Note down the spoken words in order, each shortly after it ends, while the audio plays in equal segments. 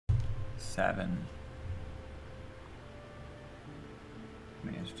7.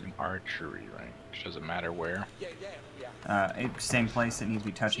 Archery range. Doesn't matter where. Same place. It needs to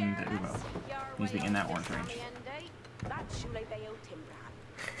be touching the Uvo. It needs to be in that orange range.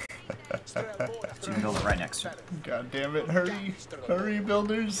 So you can build it right next to it. God damn it! Hurry, hurry,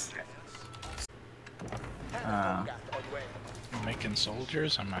 builders! Making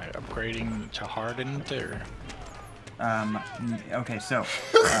soldiers? Am I upgrading to hardened or? Okay, so,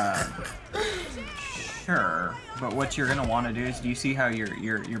 sure, but what you're gonna want to do is, do you see how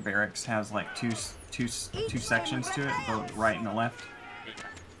your barracks has like two sections to it, the right and the left?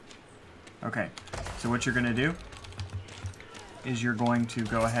 Okay, so what you're gonna do is you're going to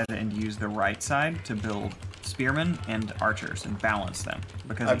go ahead and use the right side to build spearmen and archers and balance them,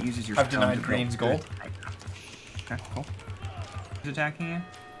 because it uses your stone denied to green's gold. Okay, cool. Who's attacking you?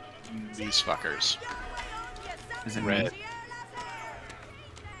 These fuckers. Is it Red. me?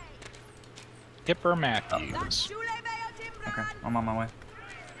 Hipper Matthews. Okay, I'm on my way.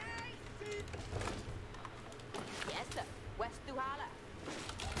 Well,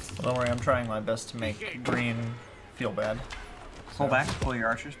 don't worry, I'm trying my best to make green feel bad. Pull back, pull your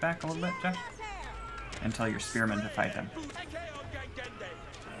archers back a little bit, Josh. And tell your spearmen to fight them.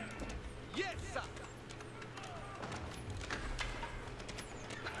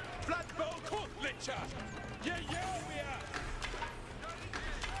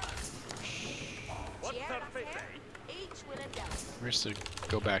 Where's the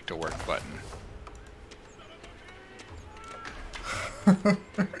go back to work button?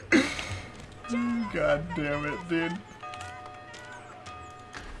 God damn it, dude.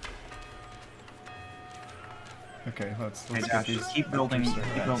 Okay, let's Hey, Josh, just keep building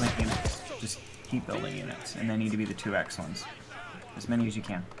units. Just keep building units, and they need to be the 2x ones. As many as you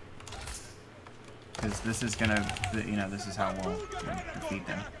can. Because this is gonna, you know, this is how we'll defeat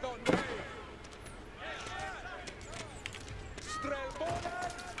them.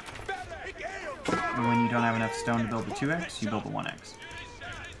 And when you don't have enough stone to build the 2x, you build the 1x.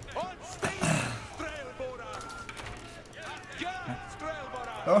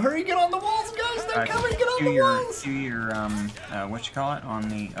 Oh, hurry, get on the walls, guys! They're coming, get on the walls! Do your, what you call it, on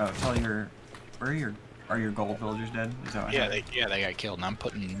the, tell your, are your gold villagers dead? Is that what Yeah, they got killed, and I'm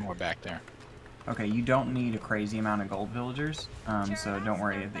putting more back there. Okay, you don't need a crazy amount of gold villagers, so don't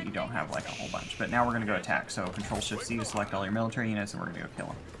worry that you don't have like a whole bunch. But now we're gonna go attack, so Control-Shift-C to select all your military units, and we're gonna go kill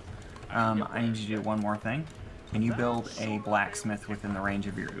them. I need you to do one more thing. Can you build a blacksmith within the range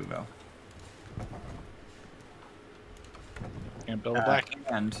of your Uvo? And build a black.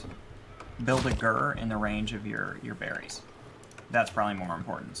 And build a gur in the range of your berries. That's probably more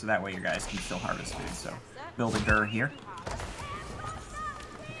important, so that way your guys can still harvest food. So build a gur here.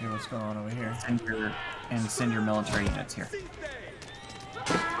 Okay, what's going on over here? Send your military units here.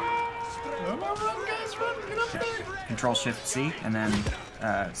 Run, guys, run! Get up there! Control-Shift-C, and then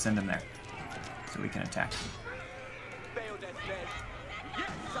send them there, so we can attack them.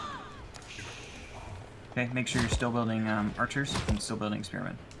 Okay, make sure you're still building archers and still building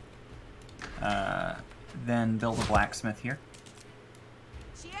spearmen. Then build a blacksmith here.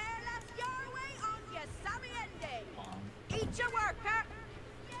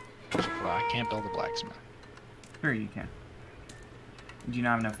 Well, I can't build a blacksmith. Sure you can. Do you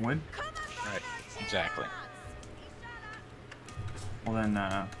not have enough wood? Right, exactly. Well then,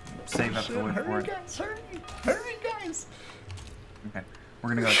 save up the wood for Hurry, it. guys, hurry! Hurry, guys! Okay, we're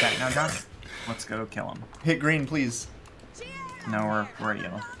gonna go attack now, Josh. Let's go kill him. Hit green, please. No, we're at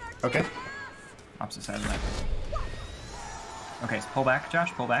yellow. Okay. Opposite side of the map. Okay, so pull back,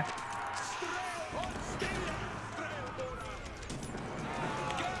 Josh, pull back.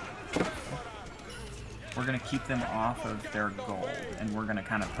 We're gonna keep them off of their gold, and we're gonna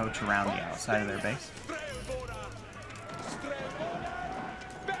kind of poach around the outside of their base.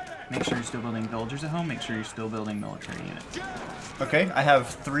 Make sure you're still building villagers at home. Make sure you're still building military units. Okay, I have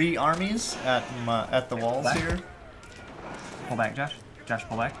 3 armies at the walls here. Pull back, Josh. Josh,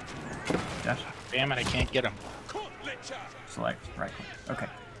 pull back. Josh. Damn it, I can't get them. Select right click. Okay,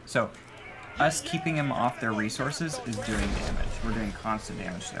 so us keeping them off their resources is doing damage. We're doing constant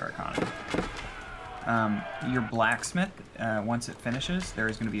damage to their economy. Your blacksmith, once it finishes, there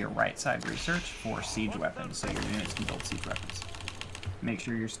is going to be a right side research for siege weapons, so your units can build siege weapons. Make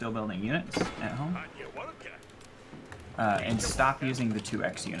sure you're still building units at home. And stop using the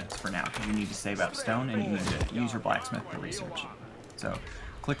 2x units for now, because you need to save up stone and you need to use your blacksmith for research. So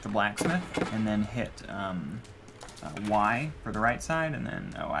click the blacksmith and then hit Y for the right side, and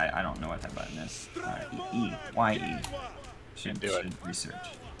then, oh, I don't know what that button is. E. Y-E. Should research.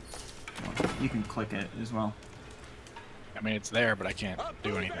 Well, you can click it as well. I mean, it's there, but I can't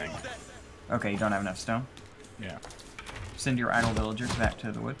do anything. Okay, you don't have enough stone? Yeah. Send your idle villagers back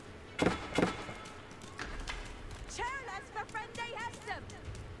to the wood.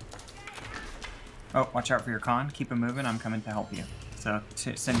 Oh, watch out for your con. Keep him moving. I'm coming to help you. So,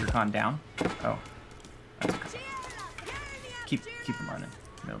 send your con down. Oh. That's okay. Keep them running.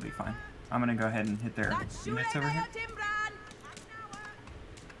 They'll be fine. I'm gonna go ahead and hit their units over here.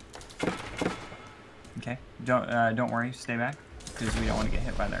 Okay. Don't worry. Stay back. Because we don't want to get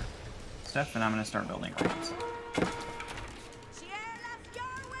hit by their stuff. And I'm gonna start building ramps.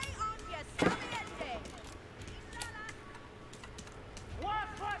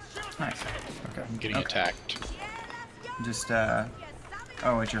 Nice. Okay. I'm getting attacked. Just,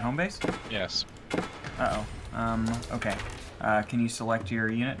 oh, it's your home base? Yes. Uh-oh. Okay. Can you select your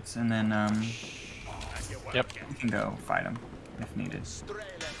units and then, Yep. you can go fight them if needed.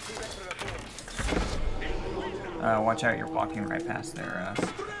 Watch out, you're walking right past their,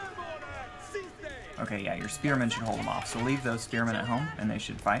 Okay, yeah, your spearmen should hold them off. So leave those spearmen at home, and they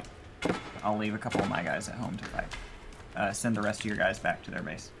should fight. I'll leave a couple of my guys at home to fight. Send the rest of your guys back to their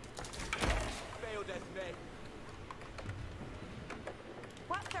base.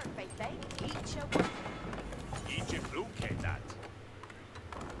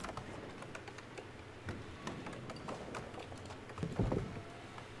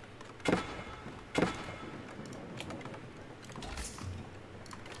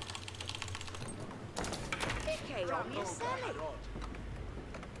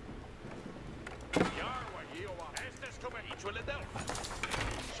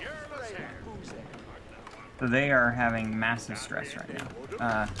 So they are having massive stress right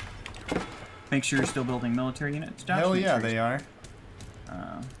now. Make sure you're still building military units, Josh. Hell yeah, they are.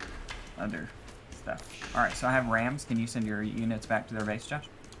 Other stuff. Alright, so I have rams. Can you send your units back to their base, Josh?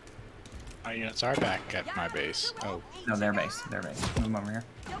 My units are back at my base. Oh. No, their base. Their base. Move them over here.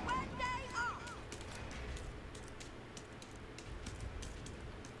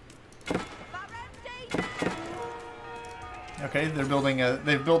 Okay, they're building a.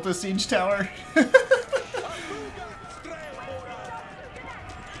 They've built a siege tower.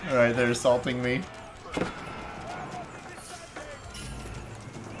 All right, they're assaulting me.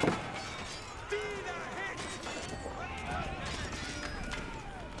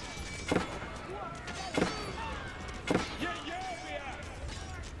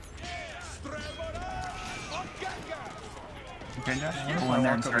 Okay, Josh. Pull in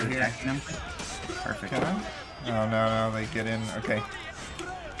there and start attacking them. Perfect. Can I? Oh no, they get in. Okay.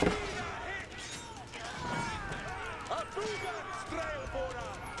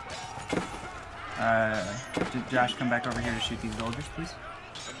 Did Josh come back over here to shoot these villagers, please?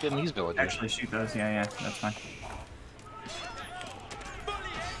 I'm getting these villagers. Actually, shoot those. Yeah, that's fine.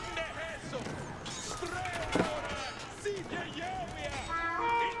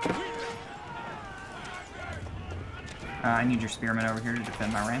 I need your spearmen over here to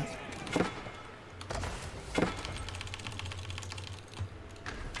defend my rams.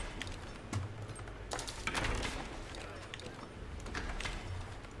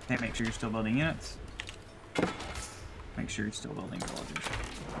 Okay, make sure you're still building units. Make sure you're still building villagers.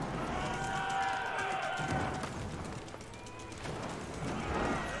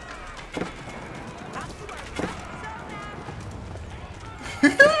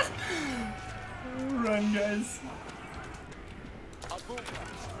 Run, guys.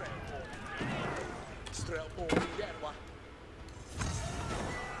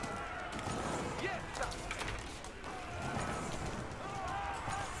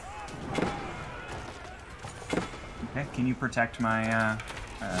 Okay, can you protect my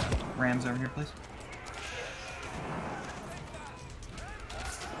rams over here, please?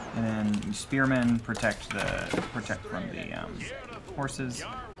 And then spearmen protect from the horses.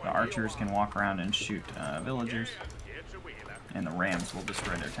 The archers can walk around and shoot villagers, and the rams will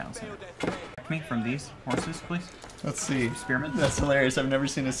destroy their town center. Protect me from these horses, please. Let's see. Spearmen. That's hilarious. I've never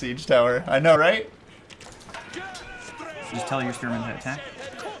seen a siege tower. I know, right? Just tell your spearmen to attack.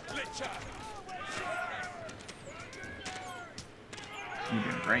 You're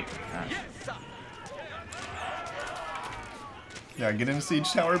doing great. Yeah, get in a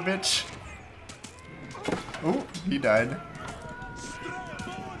siege tower, bitch. Oh, he died.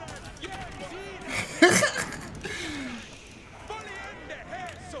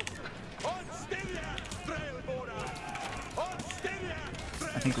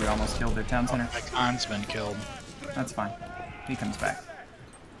 I think we almost killed their town center. My con's been killed. That's fine. He comes back.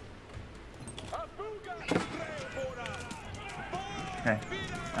 Okay.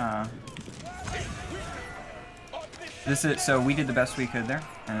 This is so we did the best we could there,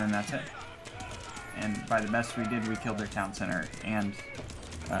 and then that's it. And by the best we did, we killed their town center and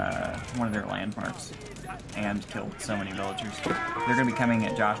one of their landmarks and killed so many villagers. They're going to be coming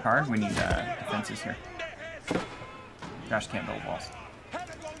at Josh hard. We need defenses here. Josh can't build walls.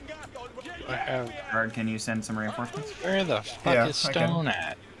 I have. Guard, can you send some reinforcements? Where the fuck is Stone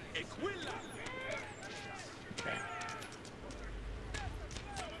at?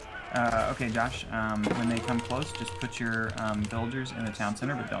 Okay, Josh, when they come close, just put your villagers in the town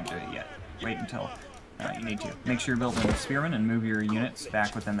center, but don't do it yet. Wait until you need to. Make sure you're building a spearman and move your units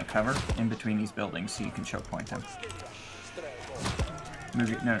back within the cover in between these buildings so you can choke point them. Move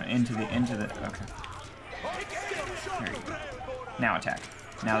your, no, into the, okay. There you go. Now attack.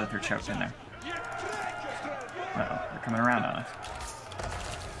 Now that they're choked in there. Uh-oh, they're coming around on us.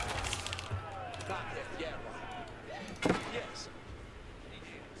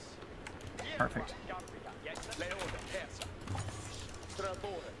 Perfect.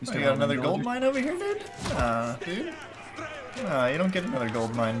 You got another gold mine over here, dude? Dude? You don't get another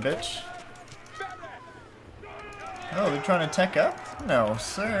gold mine, bitch. Oh, they're trying to tech up? No,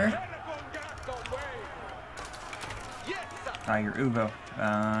 sir. Your Uvo.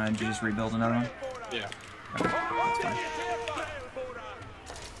 Did you just rebuild another one? Yeah. Okay, that's fine.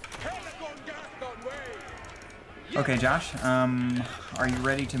 Okay, Josh, are you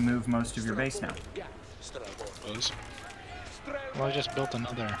ready to move most of your base now? Well, I just built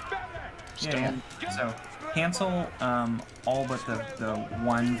another stone. Yeah. So, cancel all but the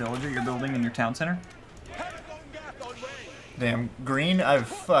one villager you're building in your town center. Damn, Green? I've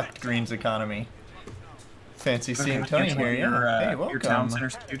fucked Green's economy. Fancy seeing Tony here, yeah. Hey, welcome. Your town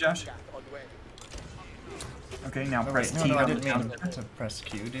center's Q, Josh. Okay, now press T no, I on the didn't town mean center. to press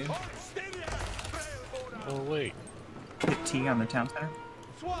Q, dude. Oh, wait. Hit T on the town center.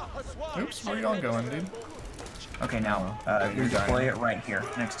 Oops, where y'all going, dude? Okay, now you deploy it right here,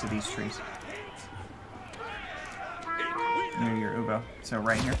 next to these trees. Near your Ubo. So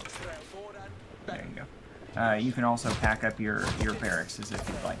right here. There you go. You can also pack up your barracks as if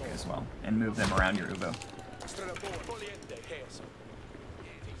you'd like as well, and move them around your Ubo.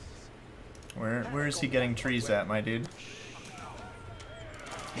 Where is he getting trees at, my dude?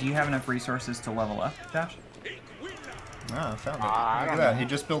 Do you have enough resources to level up, Josh? Ah, found it. Look at that, he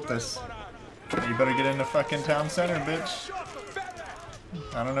just built this. You better get into fucking town center, bitch.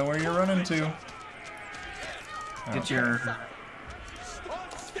 I don't know where you're running to. Get your...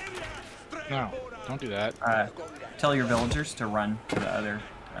 No, don't do that. Tell your villagers to run to the other...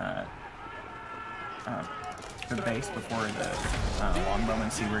 the base before the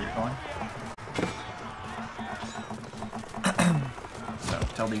longbowmen see where you're going. So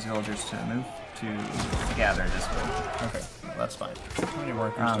tell these villagers to move to gather this way. Okay, well, that's fine. How many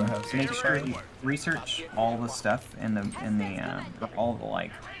workers do I have? Make sure you research all the stuff in the all the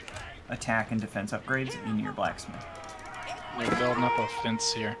like attack and defense upgrades in your blacksmith. They're building up a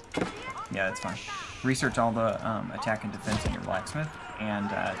fence here. Yeah, that's fine. Research all the attack and defense in your blacksmith and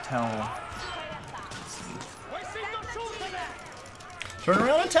tell. Turn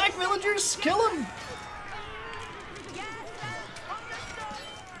around, attack villagers, kill them!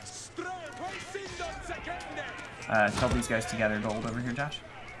 Tell these guys to gather gold over here, Josh.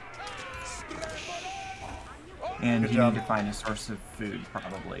 And Good you job. need to find a source of food,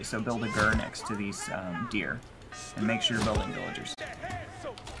 probably. So build a gur next to these deer. And make sure you're building villagers.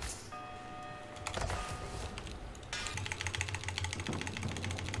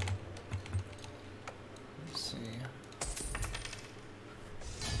 Let's see.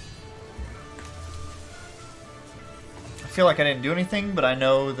 I feel like I didn't do anything, but I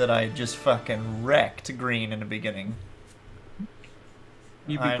know that I just fucking wrecked Green in the beginning.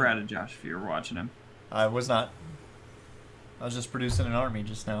 You'd be proud of Josh if you were watching him. I was not. I was just producing an army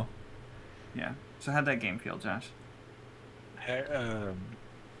just now. Yeah. So how'd that game feel, Josh?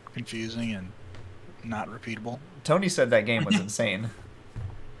 Confusing and not repeatable. Tony said that game was insane.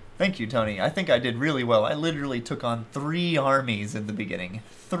 Thank you, Tony. I think I did really well. I literally took on 3 armies in the beginning.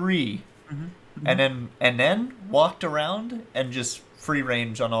 3. Mm-hmm. And then walked around and just free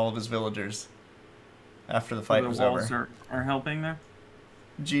range on all of his villagers after the fight was over. The walls are helping there?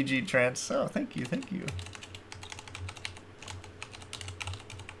 GG Trance. Oh, thank you, thank you.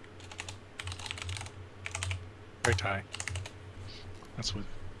 Great tie. That's what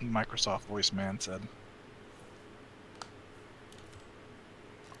Microsoft Voice Man said.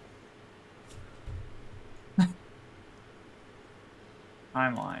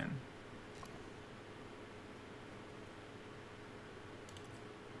 I'm lying.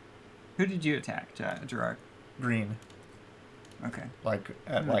 Who did you attack, Gerard? Green. Okay. Like,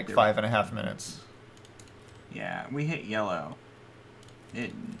 at like There. 5.5 minutes. Yeah, we hit yellow.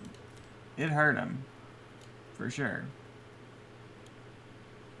 It hurt him. For sure.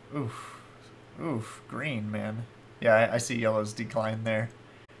 Oof. Oof. Green, man. Yeah, I see yellow's decline there.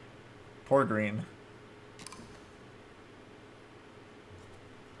 Poor green.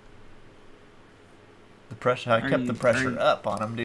 The pressure. I kept the pressure up on him, dude.